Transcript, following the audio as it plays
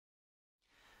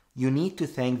You need to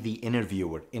thank the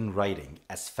interviewer in writing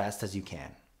as fast as you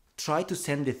can. Try to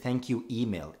send the thank you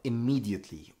email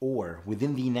immediately or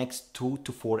within the next 2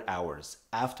 to 4 hours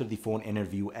after the phone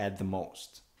interview at the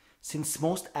most. Since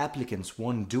most applicants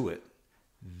won't do it,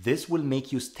 this will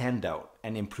make you stand out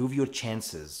and improve your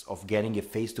chances of getting a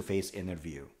face-to-face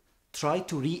interview. Try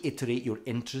to reiterate your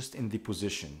interest in the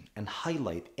position and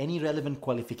highlight any relevant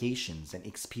qualifications and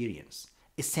experience.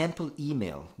 A sample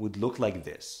email would look like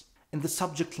this. In the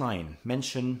subject line,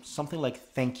 mention something like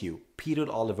 "Thank you, Peter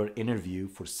Oliver interview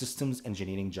for systems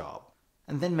engineering job."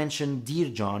 And then mention, "Dear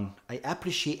John, I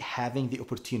appreciate having the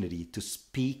opportunity to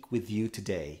speak with you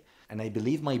today, and I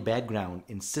believe my background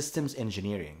in systems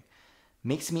engineering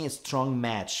makes me a strong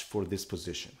match for this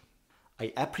position.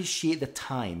 I appreciate the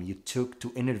time you took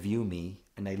to interview me,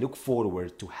 and I look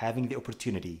forward to having the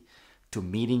opportunity to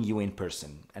meeting you in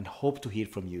person and hope to hear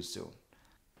from you soon."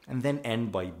 And then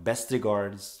end by "Best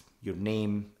regards," your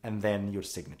name, and then your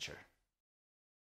signature.